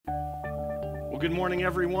Good morning,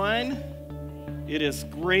 everyone. It is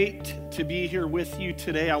great to be here with you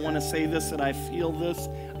today. I want to say this, that I feel this,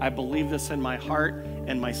 I believe this in my heart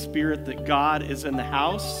and my spirit, that God is in the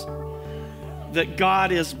house, that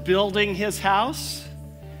God is building his house,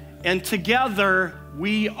 and together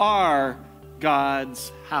we are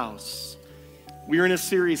God's house. We're in a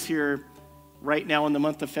series here right now in the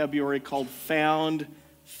month of February called Found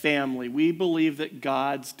Family. We believe that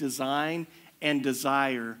God's design and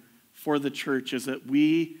desire for the church is that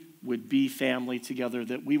we would be family together,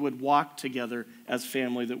 that we would walk together as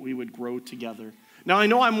family, that we would grow together. Now, I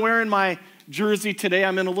know I'm wearing my jersey today.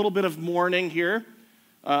 I'm in a little bit of mourning here.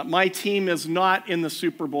 My team is not in the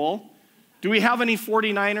Super Bowl. Do we have any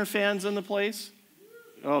 49er fans in the place?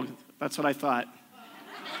 Oh, that's what I thought.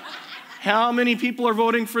 How many people are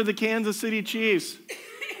voting for the Kansas City Chiefs?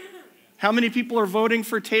 How many people are voting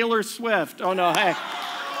for Taylor Swift? Oh, no, hey.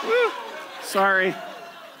 Woo. Sorry.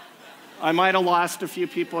 I might have lost a few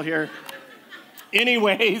people here.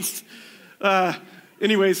 Anyways,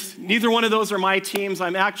 neither one of those are my teams.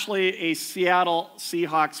 I'm actually a Seattle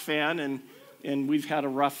Seahawks fan, and we've had a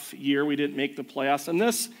rough year. We didn't make the playoffs. And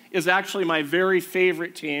this is actually my very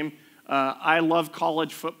favorite team. I love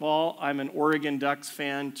college football. I'm an Oregon Ducks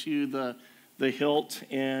fan to the hilt,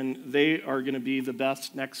 and they are going to be the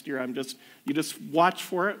best next year. You just watch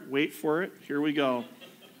for it, wait for it. Here we go.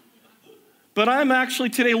 But I'm actually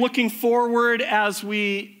today looking forward as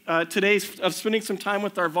we today of spending some time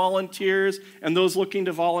with our volunteers and those looking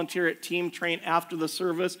to volunteer at Team Train after the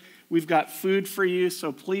service. We've got food for you,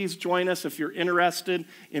 so please join us if you're interested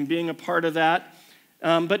in being a part of that.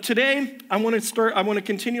 But today I want to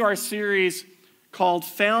continue our series called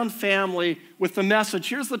Found Family with the message.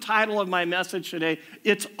 Here's the title of my message today.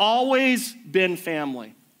 It's always been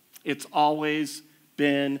family. It's always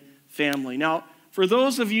been family. Now, for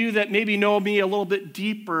those of you that maybe know me a little bit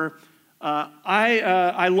deeper,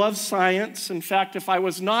 I love science. In fact, if I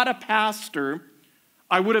was not a pastor,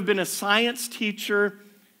 I would have been a science teacher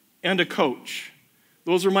and a coach.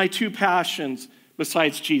 Those are my two passions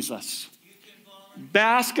besides Jesus.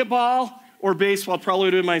 Basketball or baseball,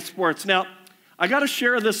 probably do my sports. Now, I got to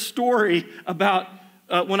share this story about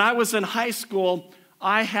when I was in high school,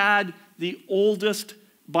 I had the oldest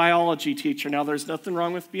biology teacher. Now, there's nothing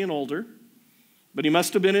wrong with being older, but he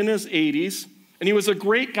must have been in his 80s. And he was a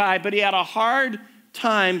great guy, but he had a hard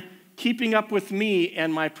time keeping up with me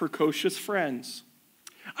and my precocious friends.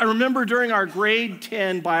 I remember during our grade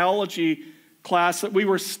 10 biology class that we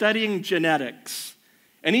were studying genetics.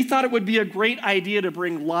 And he thought it would be a great idea to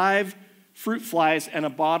bring live fruit flies and a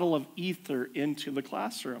bottle of ether into the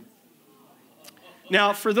classroom.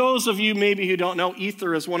 Now, for those of you maybe who don't know,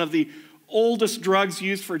 ether is one of the oldest drugs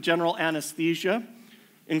used for general anesthesia.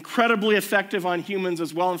 Incredibly effective on humans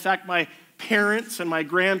as well. In fact, my parents and my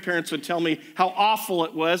grandparents would tell me how awful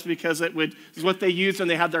it was because it was what they used when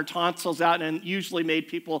they had their tonsils out and usually made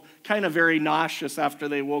people kind of very nauseous after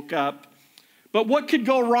they woke up. But what could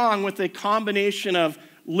go wrong with a combination of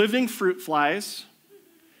living fruit flies,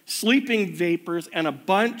 sleeping vapors, and a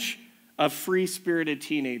bunch of free-spirited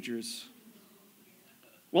teenagers?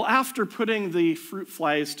 Well, after putting the fruit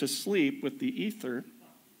flies to sleep with the ether,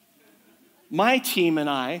 my team and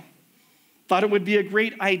I thought it would be a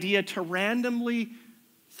great idea to randomly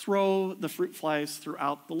throw the fruit flies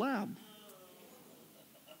throughout the lab.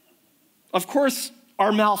 Of course,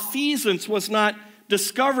 our malfeasance was not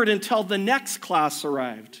discovered until the next class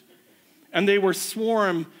arrived, and they were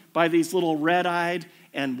swarmed by these little red-eyed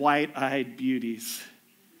and white-eyed beauties.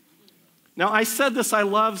 Now, I said this, I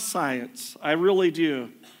love science. I really do.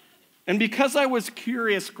 And because I was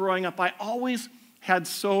curious growing up, I always had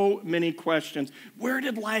so many questions. Where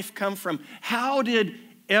did life come from? How did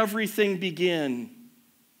everything begin?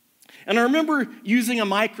 And I remember using a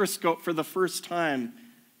microscope for the first time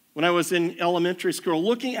when I was in elementary school,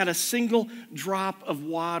 looking at a single drop of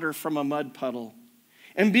water from a mud puddle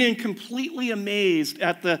and being completely amazed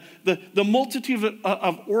at the multitude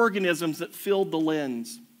of organisms that filled the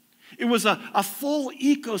lens. It was a full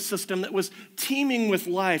ecosystem that was teeming with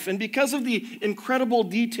life. And because of the incredible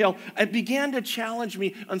detail, it began to challenge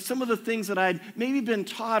me on some of the things that I'd maybe been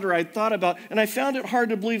taught or I'd thought about. And I found it hard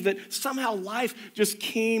to believe that somehow life just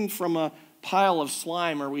came from a pile of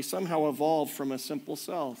slime, or we somehow evolved from a simple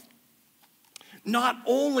cell. Not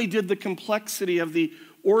only did the complexity of the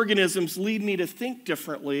organisms lead me to think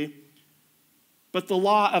differently, but the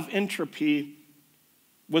law of entropy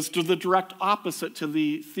was to the direct opposite to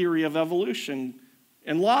the theory of evolution.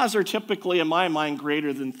 And laws are typically, in my mind,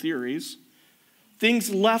 greater than theories. Things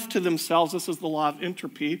left to themselves, this is the law of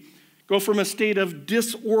entropy, go from a state of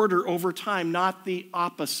disorder over time, not the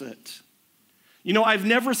opposite. You know, I've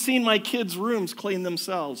never seen my kids' rooms clean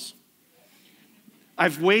themselves.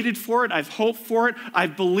 I've waited for it, I've hoped for it,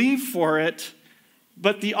 I've believed for it,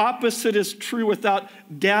 but the opposite is true. Without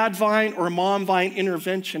dad vine or mom vine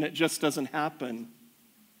intervention, it just doesn't happen.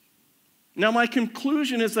 Now, my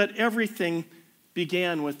conclusion is that everything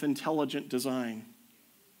began with intelligent design.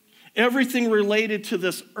 Everything related to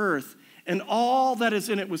this earth and all that is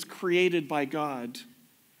in it was created by God,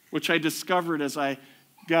 which I discovered as I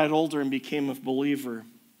got older and became a believer.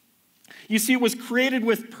 You see, it was created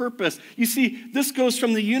with purpose. You see, this goes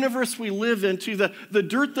from the universe we live in to the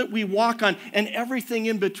dirt that we walk on and everything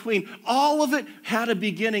in between. All of it had a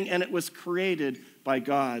beginning, and it was created by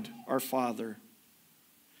God, our Father.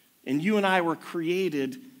 And you and I were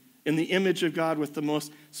created in the image of God with the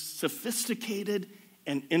most sophisticated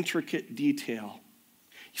and intricate detail.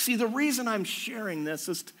 You see, the reason I'm sharing this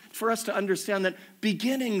is for us to understand that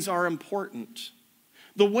beginnings are important.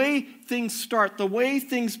 The way things start, the way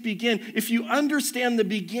things begin, if you understand the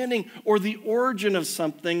beginning or the origin of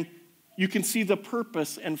something, you can see the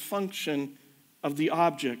purpose and function of the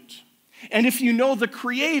object. And if you know the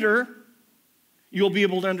Creator, you'll be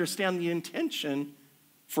able to understand the intention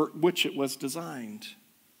for which it was designed.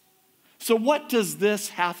 So what does this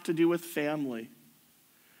have to do with family?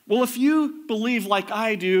 Well, if you believe like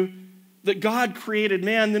I do that God created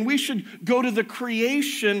man, then we should go to the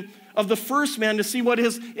creation of the first man to see what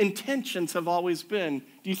his intentions have always been.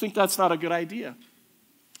 Do you think that's not a good idea?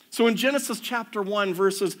 So in Genesis chapter 1,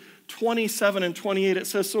 verses 27 and 28, it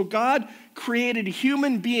says, "So God created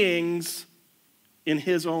human beings in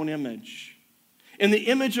his own image. In the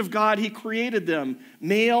image of God, he created them.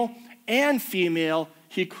 Male and female,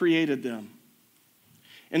 he created them."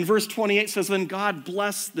 In verse 28 says, "Then God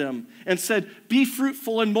blessed them and said, 'Be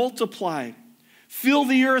fruitful and multiply. Fill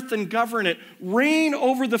the earth and govern it. Reign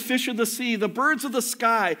over the fish of the sea, the birds of the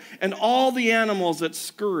sky, and all the animals that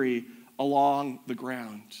scurry along the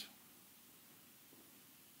ground.'"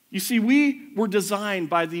 You see, we were designed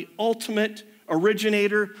by the ultimate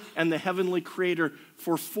originator and the heavenly creator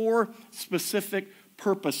for 4 specific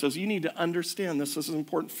purposes. You need to understand this. This is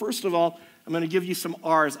important. First of all, I'm going to give you some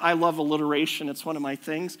R's. I love alliteration. It's one of my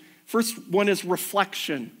things. First one is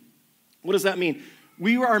reflection. What does that mean?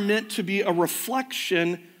 We are meant to be a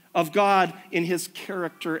reflection of God in his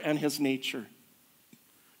character and his nature.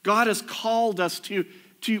 God has called us to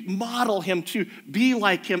model him, to be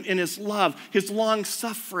like him in his love, his long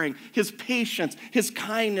suffering, his patience, his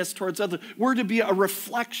kindness towards others. We're to be a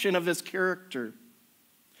reflection of his character.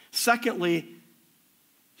 Secondly,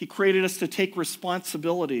 he created us to take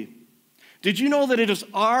responsibility. Did you know that it is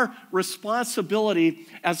our responsibility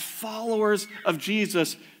as followers of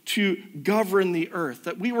Jesus to govern the earth,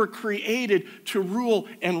 that we were created to rule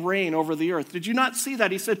and reign over the earth? Did you not see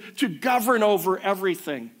that? He said to govern over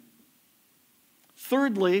everything.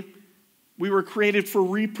 Thirdly, we were created for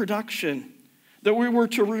reproduction, that we were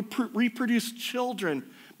to reproduce children,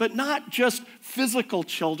 but not just physical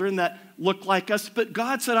children that look like us, but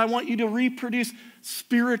God said, "I want you to reproduce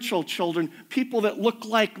spiritual children, people that look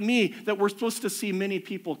like me," that we're supposed to see many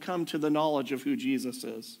people come to the knowledge of who Jesus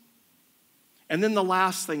is. And then the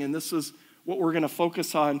last thing, and this is what we're going to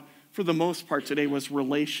focus on for the most part today, was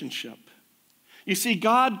relationship. You see,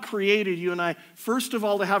 God created you and I, first of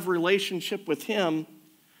all, to have relationship with him,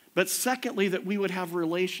 but secondly, that we would have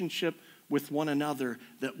relationship with one another,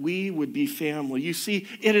 that we would be family. You see,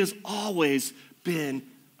 it has always been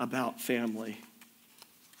about family.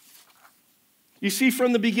 You see,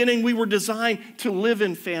 from the beginning, we were designed to live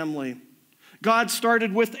in family. God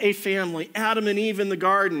started with a family, Adam and Eve in the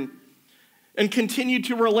garden, and continued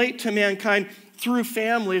to relate to mankind through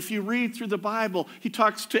family. If you read through the Bible, he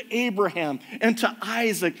talks to Abraham and to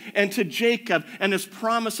Isaac and to Jacob, and his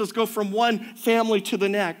promises go from one family to the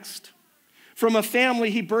next. From a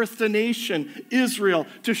family, he birthed a nation, Israel,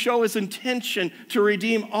 to show his intention to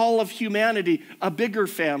redeem all of humanity, a bigger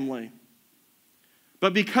family.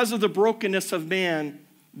 But because of the brokenness of man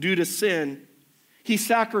due to sin, he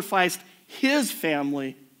sacrificed his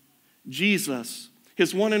family, Jesus,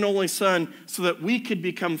 his one and only Son, so that we could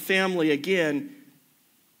become family again,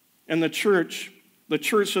 and the church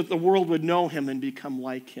that the world would know him and become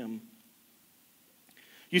like him.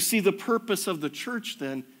 You see, the purpose of the church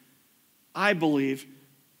then, I believe,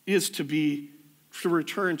 is to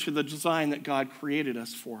return to the design that God created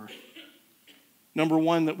us for. Number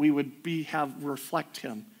one, that we would reflect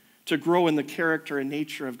him, to grow in the character and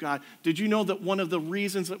nature of God. Did you know that one of the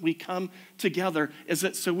reasons that we come together is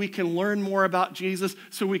that so we can learn more about Jesus,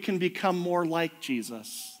 so we can become more like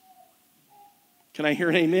Jesus? Can I hear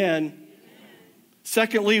an amen?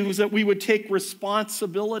 Secondly, was that we would take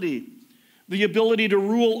responsibility. the ability to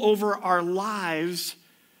rule over our lives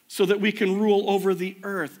so that we can rule over the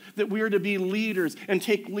earth, that we are to be leaders and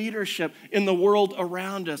take leadership in the world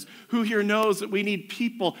around us. Who here knows that we need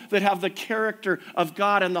people that have the character of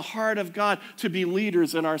God and the heart of God to be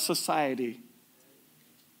leaders in our society?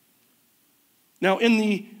 Now, in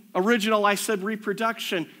the original, I said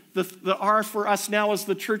reproduction. The R for us now as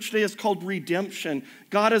the church today is called redemption.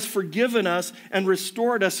 God has forgiven us and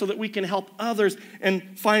restored us so that we can help others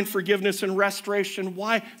and find forgiveness and restoration.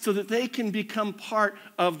 Why? So that they can become part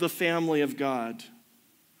of the family of God.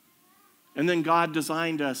 And then God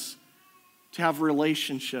designed us to have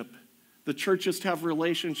relationship. The church is to have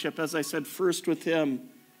relationship, as I said, first with Him,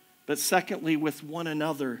 but secondly with one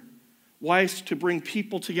another. Why? To bring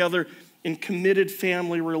people together in committed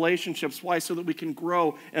family relationships. Why? So that we can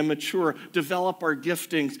grow and mature, develop our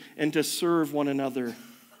giftings, and to serve one another.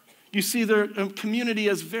 You see, the community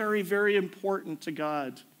is very, very important to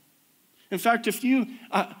God. In fact,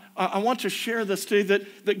 I want to share this today,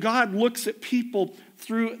 that God looks at people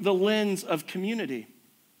through the lens of community.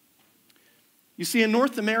 You see, in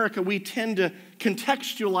North America, we tend to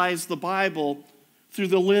contextualize the Bible through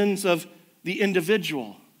the lens of the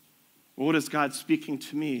individual. Well, what is God speaking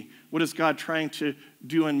to me? What is God trying to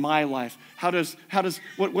do in my life?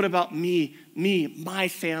 What about me, my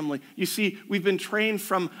family? You see, we've been trained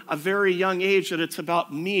from a very young age that it's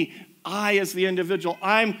about me. I as the individual,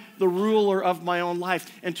 I'm the ruler of my own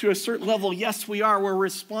life. And to a certain level, yes, we are. We're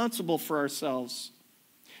responsible for ourselves.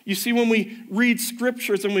 You see, when we read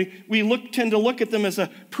scriptures and we tend to look at them as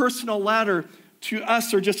a personal letter to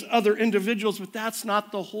us or just other individuals, but that's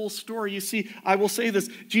not the whole story. You see, I will say this,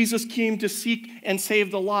 Jesus came to seek and save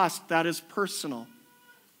the lost. That is personal.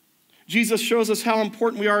 Jesus shows us how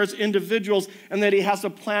important we are as individuals and that He has a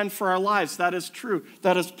plan for our lives. That is true.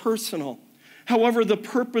 That is personal. However, the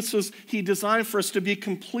purposes He designed for us to be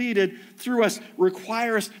completed through us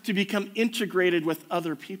require us to become integrated with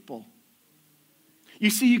other people. You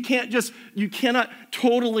see, you cannot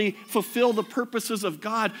totally fulfill the purposes of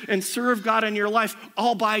God and serve God in your life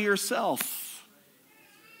all by yourself.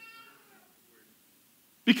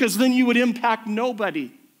 Because then you would impact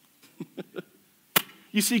nobody.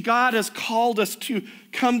 You see, God has called us to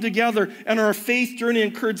come together, and our faith journey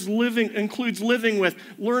includes living with,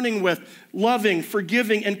 learning with, loving,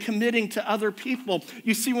 forgiving, and committing to other people.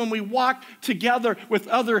 You see, when we walk together with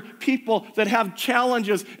other people that have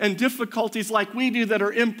challenges and difficulties like we do, that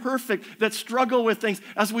are imperfect, that struggle with things,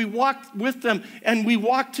 as we walk with them and we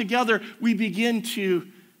walk together, we begin to,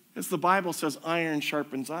 as the Bible says, iron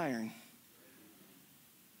sharpens iron.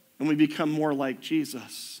 And we become more like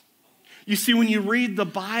Jesus. You see, when you read the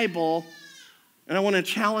Bible, and I want to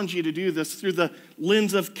challenge you to do this through the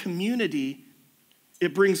lens of community,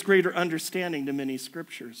 it brings greater understanding to many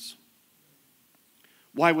scriptures.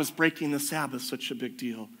 Why was breaking the Sabbath such a big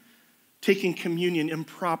deal? Taking communion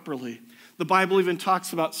improperly. The Bible even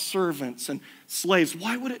talks about servants and slaves.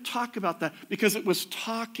 Why would it talk about that? Because it was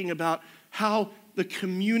talking about how the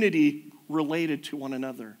community related to one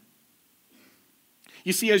another.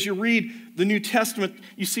 You see, as you read the New Testament,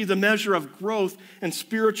 you see the measure of growth and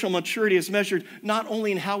spiritual maturity is measured not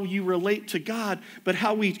only in how you relate to God, but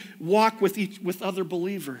how we walk with other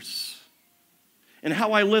believers. And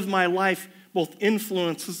how I live my life both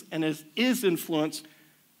influences and is influenced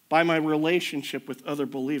by my relationship with other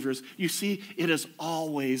believers. You see, it has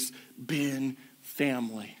always been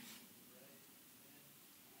family.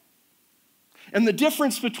 And the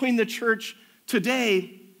difference between the church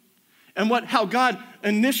today and how God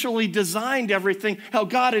initially designed everything, how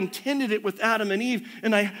God intended it with Adam and Eve,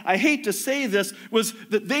 and I hate to say this, was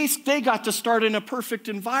that they got to start in a perfect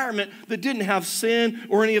environment that didn't have sin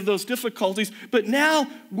or any of those difficulties. But now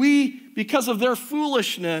because of their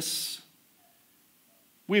foolishness,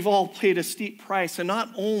 we've all paid a steep price. And not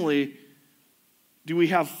only do we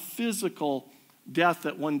have physical death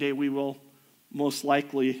that one day we will most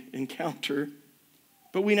likely encounter,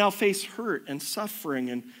 but we now face hurt and suffering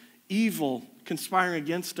and evil conspiring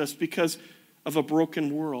against us because of a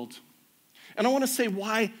broken world. And I want to say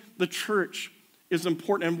why the church is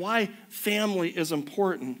important and why family is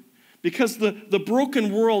important. Because the broken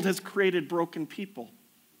world has created broken people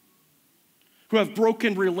who have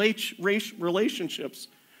broken relationships,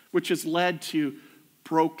 which has led to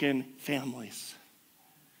broken families.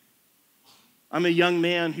 I'm a young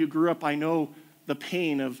man who grew up, I know the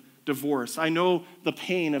pain of divorce. I know the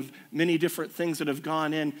pain of many different things that have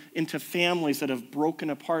gone into families that have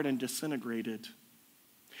broken apart and disintegrated.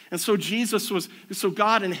 And so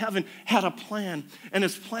God in heaven had a plan. And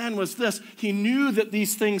his plan was this. He knew that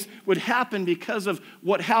these things would happen because of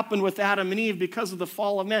what happened with Adam and Eve, because of the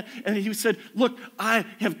fall of man. And he said, look, I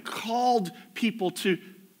have called people to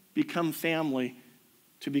become family,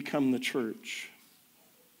 to become the church.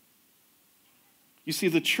 You see,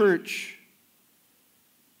 the church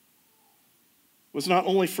was not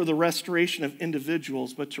only for the restoration of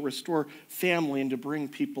individuals, but to restore family and to bring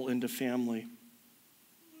people into family.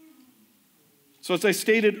 So as I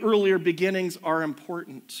stated earlier, beginnings are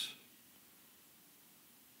important.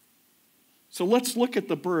 So let's look at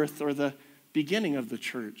the birth or the beginning of the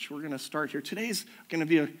church. We're going to start here. Today's going to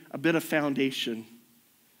be a bit of foundation.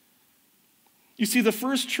 You see, the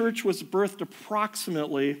first church was birthed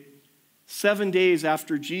approximately 7 days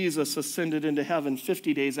after Jesus ascended into heaven,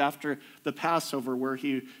 50 days after the Passover, where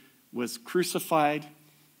he was crucified,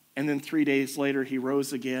 and then 3 days later he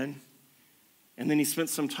rose again. And then he spent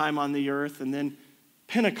some time on the earth, and then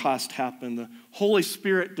Pentecost happened. The Holy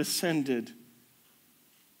Spirit descended.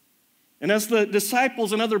 And as the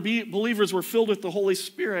disciples and other believers were filled with the Holy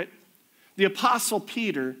Spirit, the Apostle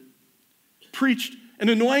Peter preached an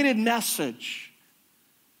anointed message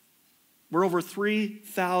where over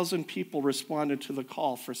 3,000 people responded to the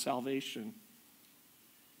call for salvation.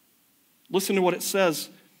 Listen to what it says,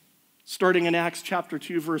 starting in Acts chapter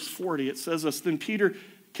 2, verse 40. It says this, then Peter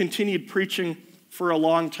continued preaching for a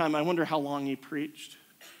long time. I wonder how long he preached.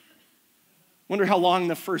 Wonder how long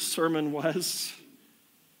the first sermon was.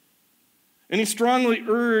 And he's strongly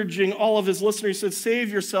urging all of his listeners, he said,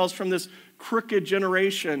 save yourselves from this crooked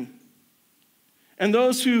generation. And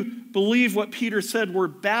those who believe what Peter said were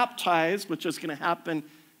baptized, which is going to happen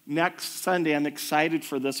next Sunday. I'm excited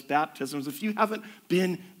for this baptism. If you haven't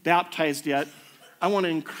been baptized yet, I want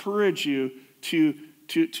to encourage you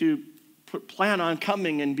to plan on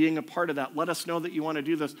coming and being a part of that. Let us know that you want to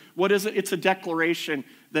do this. What is it? It's a declaration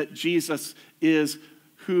that Jesus is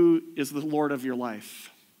who is the Lord of your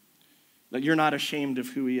life, that you're not ashamed of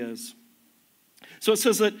who he is. So it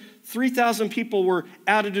says that 3,000 people were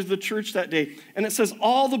added to the church that day. And it says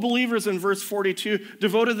all the believers in verse 42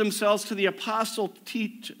 devoted themselves to the apostles'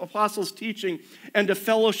 teaching and to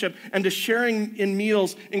fellowship and to sharing in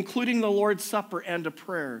meals, including the Lord's Supper and to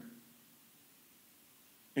prayer.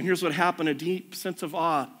 And here's what happened. A deep sense of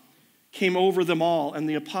awe came over them all, and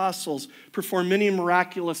the apostles performed many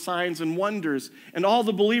miraculous signs and wonders. And all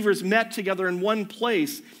the believers met together in one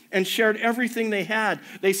place and shared everything they had.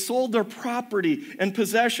 They sold their property and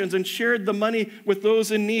possessions and shared the money with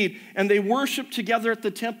those in need. And they worshiped together at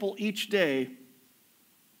the temple each day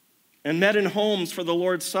and met in homes for the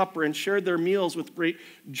Lord's Supper and shared their meals with great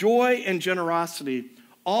joy and generosity,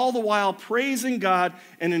 all the while praising God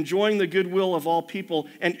and enjoying the goodwill of all people.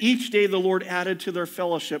 And each day the Lord added to their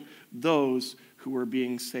fellowship those who were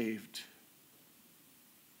being saved.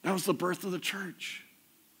 That was the birth of the church.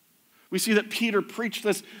 We see that Peter preached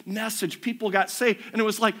this message. People got saved. And it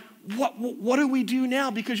was like, what do we do now?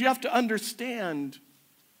 Because you have to understand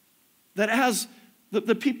that as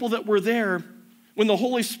the people that were there, when the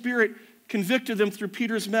Holy Spirit convicted them through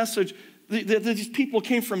Peter's message, these people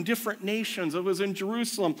came from different nations. It was in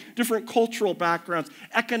Jerusalem, different cultural backgrounds,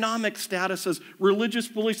 economic statuses, religious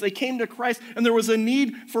beliefs. They came to Christ, and there was a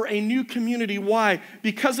need for a new community. Why?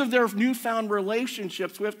 Because of their newfound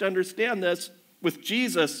relationships, we have to understand this, with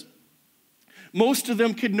Jesus, most of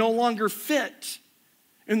them could no longer fit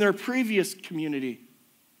in their previous community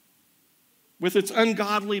with its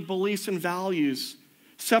ungodly beliefs and values,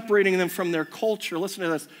 separating them from their culture. Listen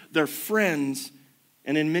to this, their friends,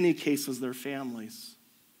 and in many cases, their families.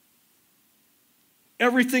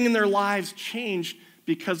 Everything in their lives changed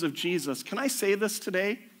because of Jesus. Can I say this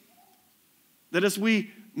today? That as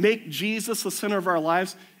we make Jesus the center of our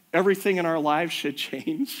lives, everything in our lives should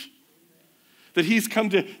change. That he's come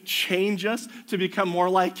to change us, to become more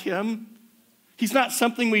like him. He's not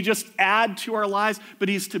something we just add to our lives, but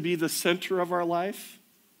he's to be the center of our life.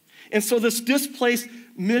 And so this displaced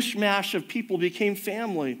mishmash of people became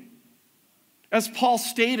family. As Paul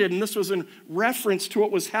stated, and this was in reference to what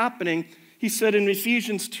was happening, he said in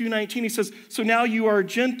Ephesians 2:19, he says, so now you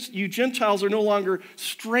Gentiles are no longer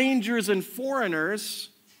strangers and foreigners.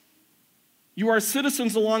 You are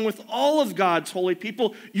citizens along with all of God's holy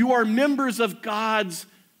people. You are members of God's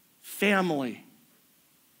family.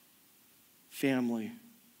 Family.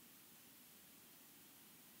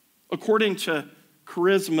 According to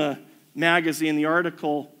Charisma magazine, an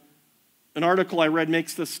article I read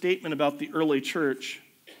makes this statement about the early church.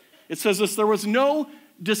 It says this, there was no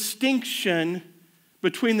distinction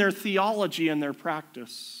between their theology and their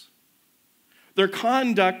practice. Their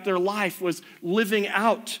conduct, their life was living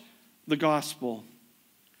out the gospel.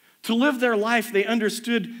 To live their life, they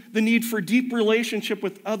understood the need for deep relationship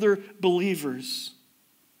with other believers.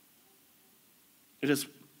 It is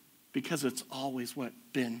because it's always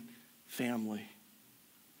been family.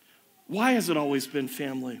 Why has it always been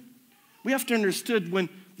family? We have to understand when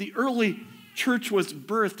the early church was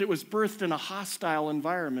birthed, it was birthed in a hostile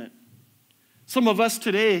environment. Some of us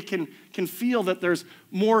today can feel that there's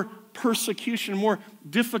more persecution, more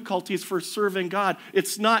difficulties for serving God.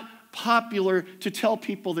 It's not popular to tell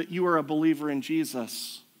people that you are a believer in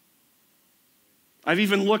Jesus. I've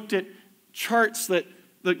even looked at charts that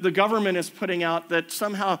the government is putting out that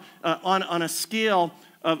somehow on a scale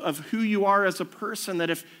of who you are as a person, that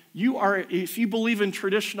if you believe in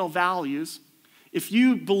traditional values, if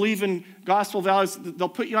you believe in gospel values, they'll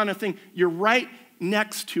put you on a thing. You're right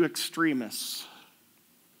next to extremists.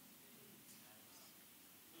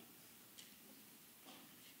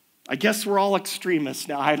 I guess we're all extremists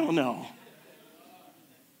now. I don't know.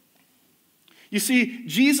 You see,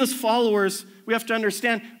 Jesus followers, we have to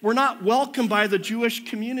understand, were not welcomed by the Jewish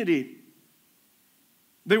community.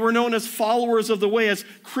 They were known as followers of the way, as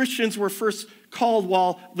Christians were first called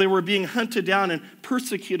while they were being hunted down and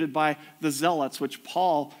persecuted by the Zealots, which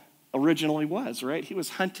Paul originally was, right? He was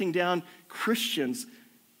hunting down Christians.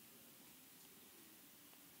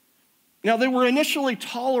 Now, they were initially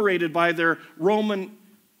tolerated by their Roman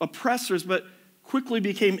oppressors, but quickly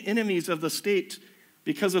became enemies of the state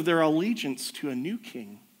because of their allegiance to a new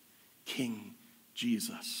king, King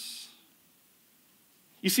Jesus.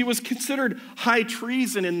 You see, it was considered high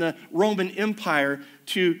treason in the Roman Empire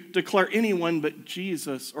to declare anyone but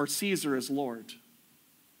Jesus or Caesar as Lord.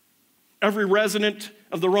 Every resident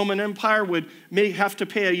of the Roman Empire may have to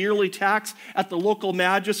pay a yearly tax at the local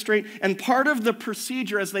magistrate, and part of the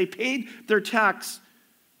procedure as they paid their tax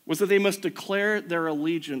was that they must declare their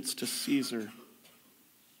allegiance to Caesar.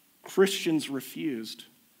 Christians refused,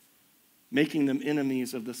 making them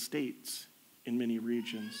enemies of the states in many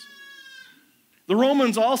regions. The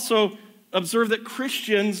Romans also observed that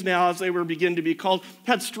Christians, now as they were beginning to be called,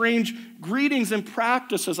 had strange greetings and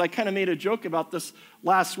practices. I kind of made a joke about this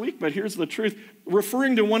last week, but here's the truth.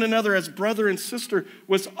 Referring to one another as brother and sister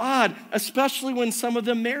was odd, especially when some of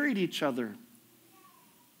them married each other.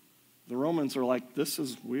 The Romans are like, this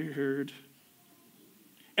is weird.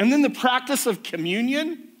 And then the practice of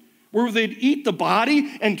communion, where they'd eat the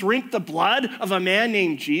body and drink the blood of a man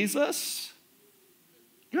named Jesus.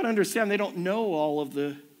 You got to understand, they don't know all of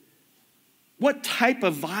what type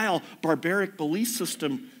of vile, barbaric belief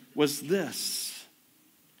system was this?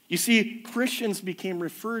 You see, Christians became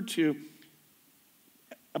referred to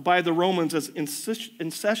by the Romans as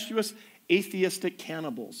incestuous, atheistic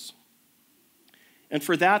cannibals. And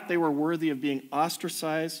for that, they were worthy of being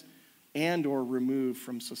ostracized and or removed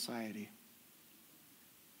from society.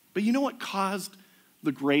 But you know what caused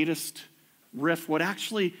the greatest rift? What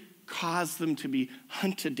actually caused them to be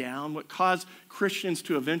hunted down? What caused Christians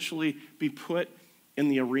to eventually be put in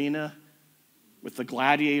the arena with the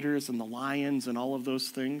gladiators and the lions and all of those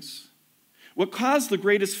things? What caused the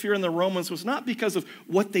greatest fear in the Romans was not because of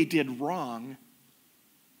what they did wrong,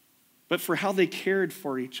 but for how they cared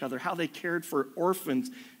for each other, how they cared for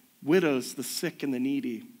orphans, widows, the sick, and the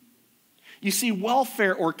needy. You see,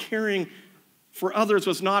 welfare or caring for others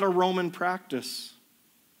was not a Roman practice.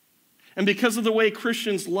 And because of the way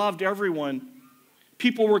Christians loved everyone,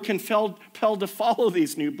 people were compelled to follow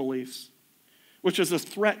these new beliefs, which is a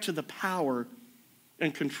threat to the power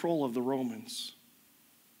and control of the Romans.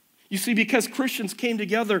 You see, because Christians came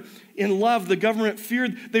together in love, the government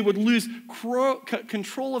feared they would lose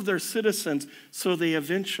control of their citizens, so they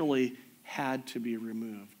eventually had to be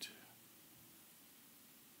removed.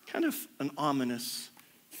 Kind of an ominous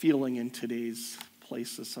feeling in today's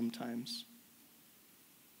places sometimes.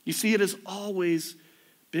 You see, it has always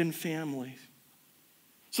been family.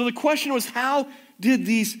 So the question was, how did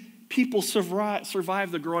these people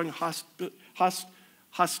survive the growing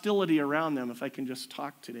hostility around them, if I can just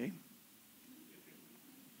talk today?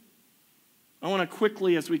 I want to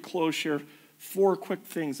quickly, as we close, share 4 quick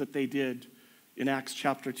things that they did in Acts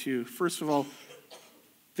chapter 2. First of all,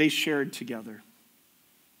 they shared together.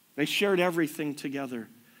 They shared everything together.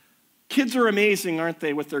 Kids are amazing, aren't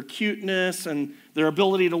they, with their cuteness and their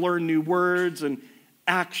ability to learn new words and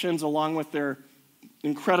actions along with their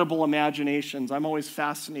incredible imaginations. I'm always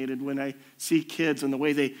fascinated when I see kids and the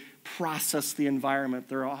way they process the environment.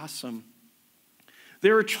 They're awesome.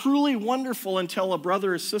 They're truly wonderful until a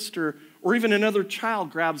brother or sister or even another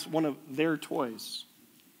child grabs one of their toys.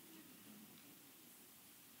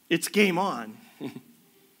 It's game on.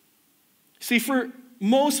 See, for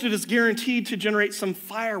most it is guaranteed to generate some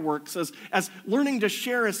fireworks, as learning to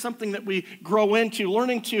share is something that we grow into,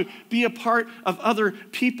 learning to be a part of other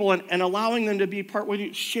people and allowing them to be part with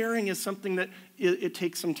you. Sharing is something that it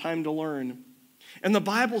takes some time to learn. And the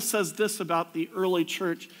Bible says this about the early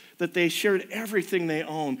church, that they shared everything they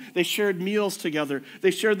owned. They shared meals together.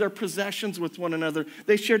 They shared their possessions with one another.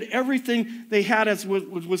 They shared everything they had as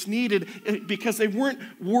was needed because they weren't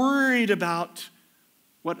worried about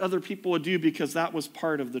what other people would do, because that was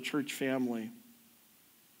part of the church family.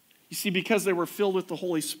 You see, because they were filled with the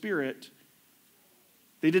Holy Spirit,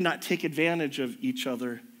 they did not take advantage of each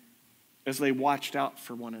other as they watched out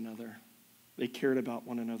for one another. They cared about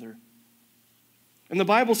one another. And the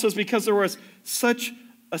Bible says because there was such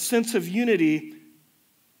a sense of unity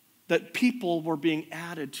that people were being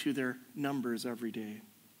added to their numbers every day.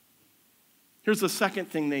 Here's the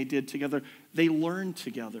second thing they did together. They learned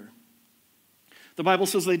together. The Bible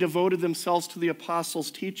says they devoted themselves to the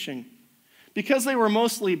apostles' teaching. Because they were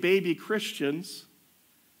mostly baby Christians,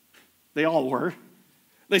 they all were,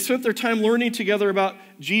 they spent their time learning together about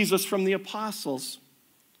Jesus from the apostles.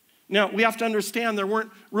 Now, we have to understand there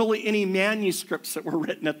weren't really any manuscripts that were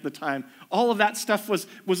written at the time. All of that stuff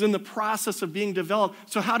was in the process of being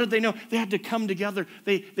developed. So how did they know? They had to come together.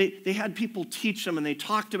 They had people teach them, and they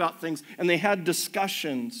talked about things, and they had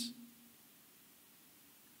discussions.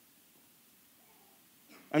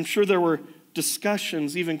 I'm sure there were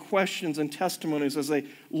discussions, even questions and testimonies as they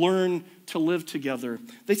learned to live together.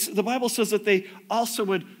 The Bible says that they also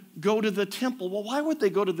would go to the temple. Well, why would they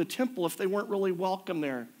go to the temple if they weren't really welcome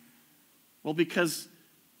there? Well, because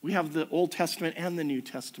we have the Old Testament and the New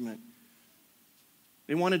Testament.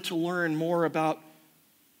 They wanted to learn more about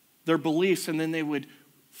their beliefs, and then they would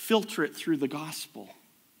filter it through the gospel.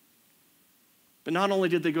 But not only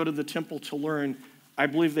did they go to the temple to learn, I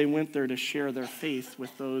believe they went there to share their faith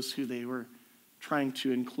with those who they were trying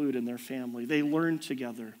to include in their family. They learned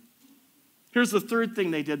together. Here's the third thing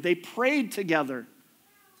they did. They prayed together.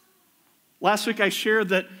 Last week I shared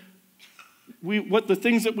that what the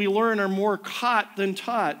things that we learn are more caught than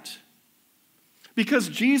taught. Because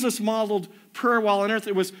Jesus modeled prayer while on earth,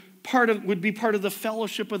 it would be part of the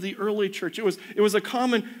fellowship of the early church. It was a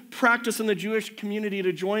common practice in the Jewish community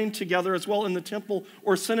to join together as well in the temple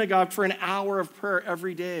or synagogue for an hour of prayer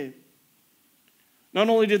every day. Not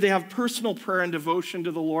only did they have personal prayer and devotion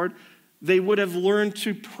to the Lord, they would have learned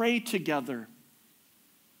to pray together.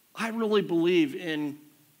 I really believe in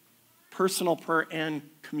personal prayer and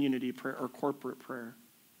community prayer or corporate prayer.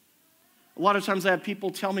 A lot of times I have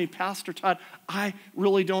people tell me, Pastor Todd, I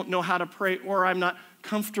really don't know how to pray, or I'm not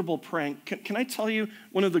comfortable praying. Can I tell you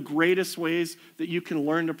one of the greatest ways that you can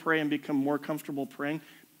learn to pray and become more comfortable praying?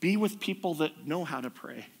 Be with people that know how to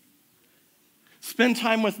pray. Spend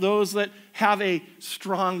time with those that have a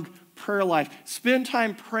strong prayer life. Spend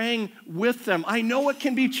time praying with them. I know it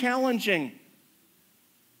can be challenging.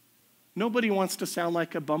 Nobody wants to sound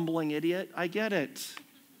like a bumbling idiot. I get it.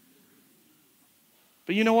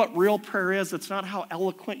 But you know what real prayer is? It's not how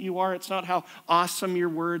eloquent you are. It's not how awesome your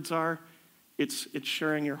words are. It's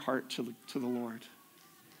sharing your heart to the Lord.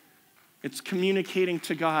 It's communicating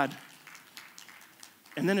to God.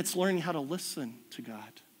 And then it's learning how to listen to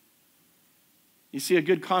God. You see, a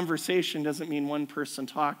good conversation doesn't mean one person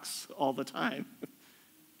talks all the time.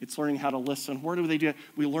 It's learning how to listen. Where do they do it?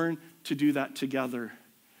 We learn to do that together.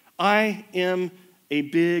 I am a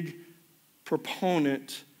big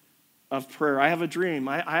proponent of prayer. I have a dream.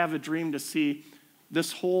 I have a dream to see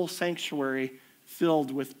this whole sanctuary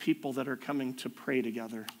filled with people that are coming to pray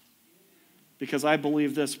together. Because I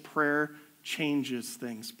believe this, prayer changes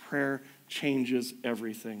things. Prayer changes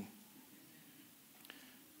everything.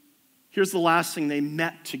 Here's the last thing. They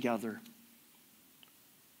met together.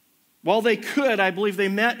 While they could, I believe they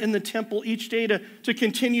met in the temple each day to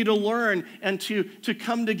continue to learn and to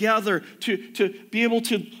come together, to be able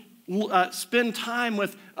to spend time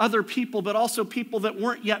with other people, but also people that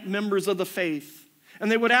weren't yet members of the faith.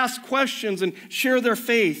 And they would ask questions and share their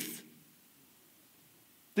faith.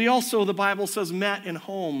 They also, the Bible says, met in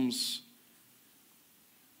homes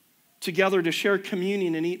together to share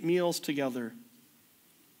communion and eat meals together.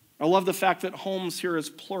 I love the fact that homes here is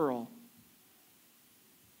plural.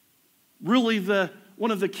 Really, one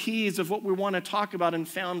of the keys of what we want to talk about in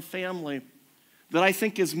Found Family that I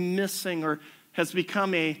think is missing or has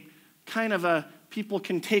become a kind of a people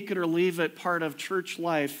can take it or leave it part of church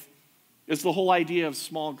life is the whole idea of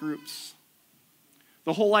small groups.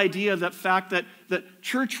 The whole idea, that fact that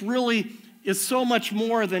church really is so much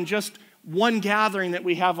more than just one gathering that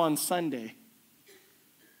we have on Sunday.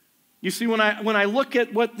 You see, when I look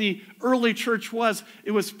at what the early church was,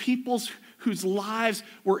 it was peoples whose lives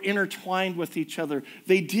were intertwined with each other.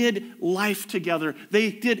 They did life together.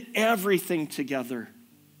 They did everything together.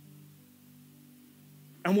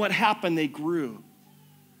 And what happened? They grew.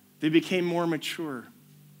 They became more mature.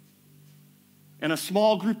 And a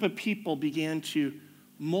small group of people began to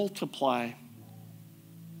multiply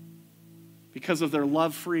because of their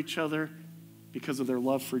love for each other, because of their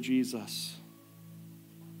love for Jesus.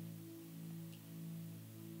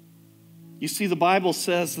 You see, the Bible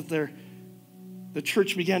says that the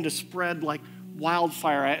church began to spread like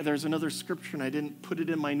wildfire. There's another scripture, and I didn't put it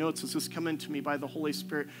in my notes. It's just coming to me by the Holy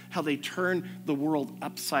Spirit, how they turned the world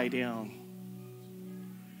upside down.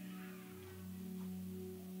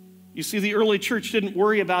 You see, the early church didn't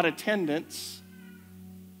worry about attendance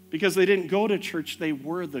because they didn't go to church, they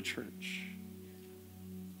were the church.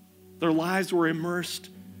 Their lives were immersed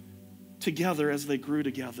together as they grew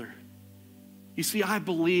together. You see, I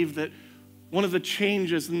believe that one of the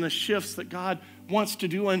changes and the shifts that God wants to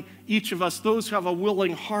do in each of us, those who have a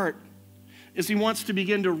willing heart, is He wants to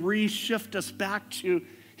begin to reshift us back to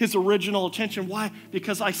His original intention. Why?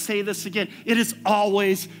 Because I say this again, it has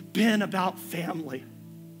always been about family.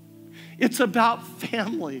 It's about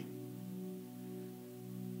family.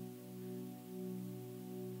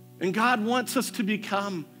 And God wants us to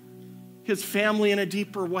become His family in a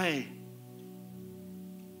deeper way.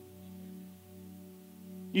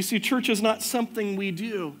 You see, church is not something we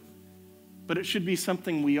do, but it should be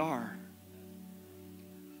something we are.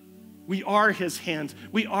 We are His hands.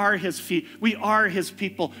 We are His feet. We are His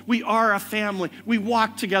people. We are a family. We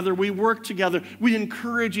walk together. We work together. We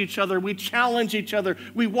encourage each other. We challenge each other.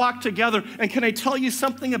 We walk together. And can I tell you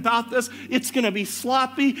something about this? It's going to be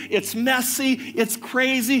sloppy. It's messy. It's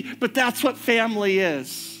crazy. But that's what family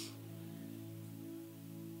is.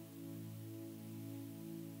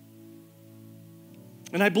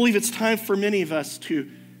 And I believe it's time for many of us to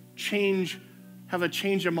have a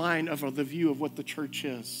change of mind of the view of what the church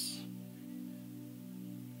is.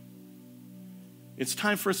 It's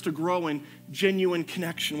time for us to grow in genuine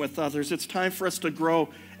connection with others. It's time for us to grow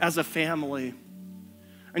as a family.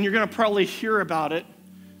 And you're going to probably hear about it.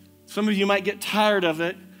 Some of you might get tired of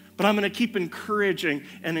it, but I'm going to keep encouraging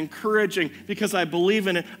because I believe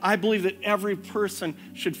in it. I believe that every person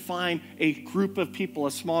should find a group of people,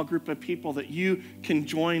 a small group of people that you can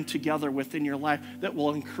join together within your life that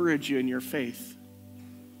will encourage you in your faith.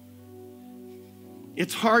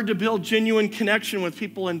 It's hard to build genuine connection with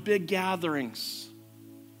people in big gatherings.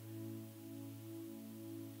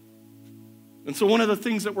 And so one of the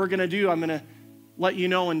things that we're going to do, I'm going to let you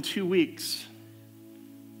know in 2 weeks.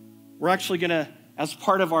 We're actually going to, as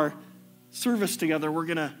part of our service together, we're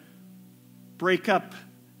going to break up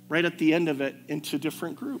right at the end of it into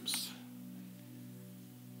different groups.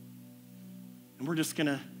 And we're just going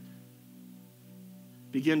to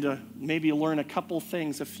begin to maybe learn a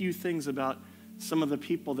few things about some of the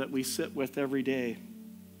people that we sit with every day,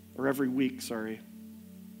 or every week, sorry.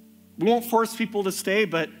 We won't force people to stay,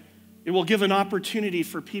 but it will give an opportunity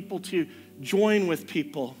for people to join with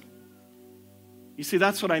people. You see,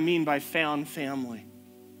 that's what I mean by found family.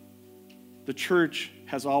 The church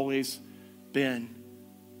has always been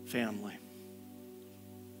family.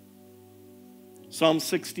 Psalm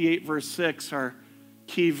 68, verse 6, our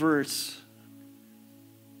key verse.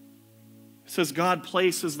 It says, God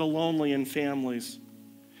places the lonely in families.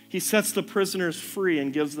 He sets the prisoners free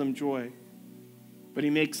and gives them joy. But He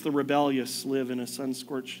makes the rebellious live in a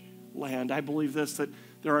sun-scorched land. I believe this, that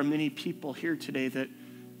there are many people here today that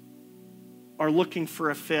are looking for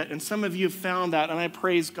a fit. And some of you have found that, and I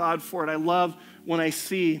praise God for it. I love when I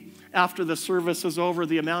see after the service is over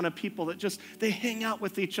the amount of people that they hang out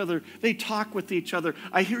with each other. They talk with each other.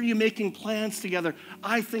 I hear you making plans together.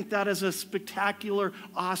 I think that is a spectacular,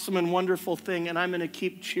 awesome, and wonderful thing, and I'm going to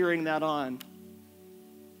keep cheering that on.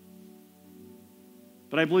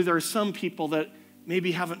 But I believe there are some people that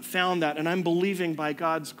maybe haven't found that, and I'm believing by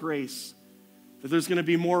God's grace that there's going to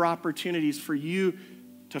be more opportunities for you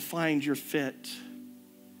to find your fit,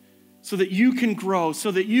 so that you can grow, so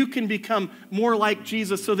that you can become more like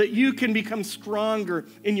Jesus, so that you can become stronger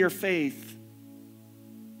in your faith.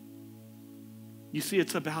 You see,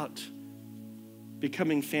 it's about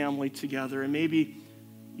becoming family together. And maybe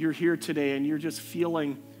you're here today and you're just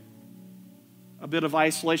feeling a bit of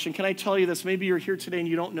isolation. Can I tell you this? Maybe you're here today and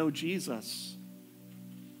you don't know Jesus.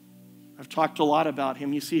 I've talked a lot about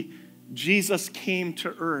Him. You see, Jesus came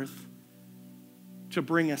to earth to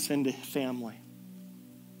bring us into family.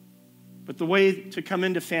 But the way to come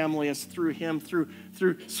into family is through Him, through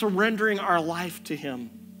surrendering our life to Him.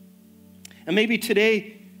 And maybe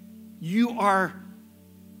today you are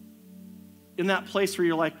in that place where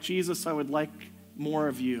you're like, Jesus, I would like more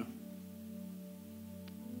of you.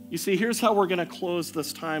 You see, here's how we're going to close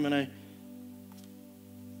this time, and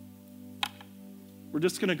we're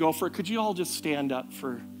just going to go for it. Could you all just stand up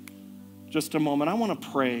for just a moment? I want to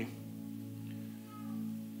pray.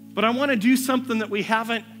 But I want to do something that we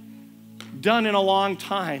haven't done in a long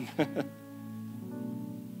time.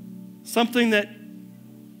 Something that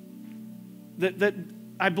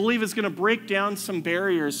I believe is going to break down some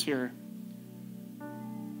barriers here.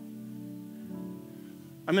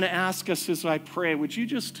 I'm going to ask us as I pray, would you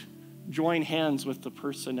just join hands with the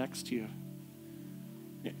person next to you?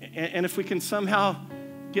 And if we can somehow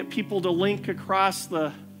get people to link across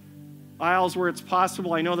the aisles where it's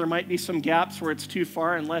possible. I know there might be some gaps where it's too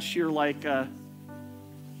far unless you're like,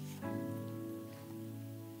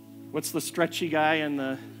 what's the stretchy guy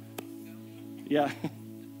and yeah.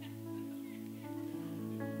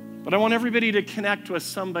 But I want everybody to connect with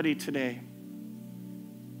somebody today.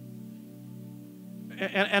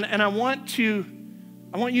 And I want you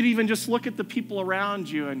to even just look at the people around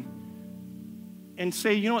you and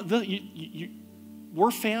say, you know what, we're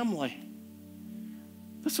family.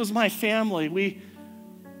 This is my family. We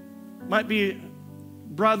might be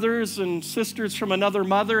brothers and sisters from another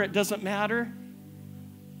mother. It doesn't matter.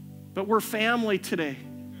 But we're family today.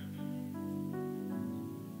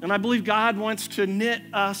 And I believe God wants to knit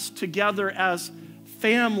us together as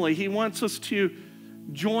family. He wants us to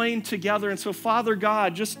join together. And so, Father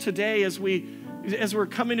God, just today as we're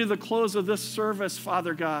coming to the close of this service,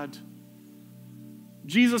 Father God,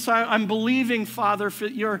 Jesus, I'm believing, Father, for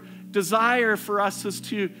your desire for us is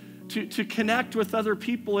to connect with other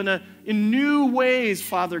people in new ways,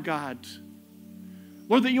 Father God.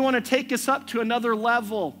 Lord, that you want to take us up to another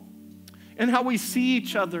level in how we see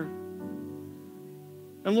each other.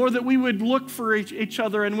 And Lord, that we would look for each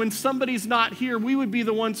other, and when somebody's not here, we would be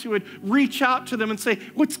the ones who would reach out to them and say,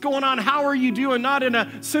 what's going on? How are you doing? Not in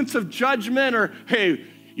a sense of judgment or, hey,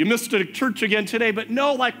 you missed a church again today, but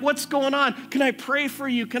no, like, what's going on? Can I pray for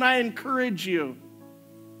you? Can I encourage you?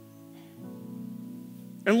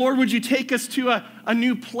 And Lord, would you take us to a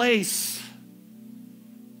new place?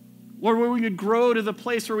 Lord, where we would grow to the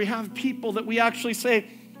place where we have people that we actually say,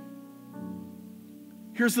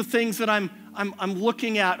 here's the things that I'm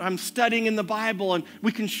looking at, I'm studying in the Bible, and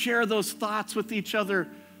we can share those thoughts with each other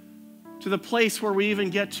to the place where we even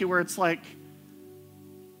get to where it's like,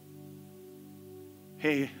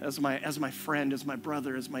 hey, as my friend, as my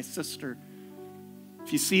brother, as my sister,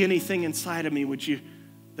 if you see anything inside of me,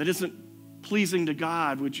 that isn't pleasing to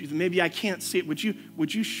God, maybe I can't see it, would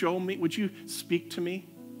you show me, would you speak to me?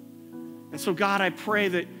 And so God, I pray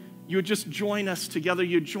that you would just join us together.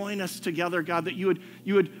 You'd join us together, God, that you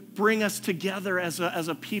would bring us together as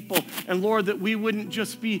a people. And Lord, that we wouldn't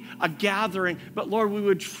just be a gathering, but Lord, we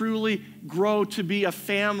would truly grow to be a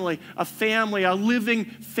family, a living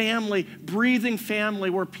family, breathing family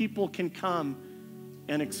where people can come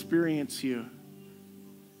and experience you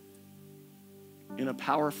in a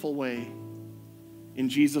powerful way. In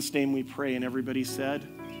Jesus' name we pray. And everybody said,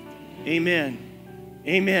 amen.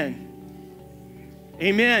 Amen.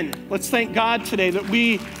 Amen. Let's thank God today that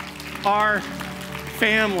we are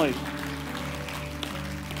family.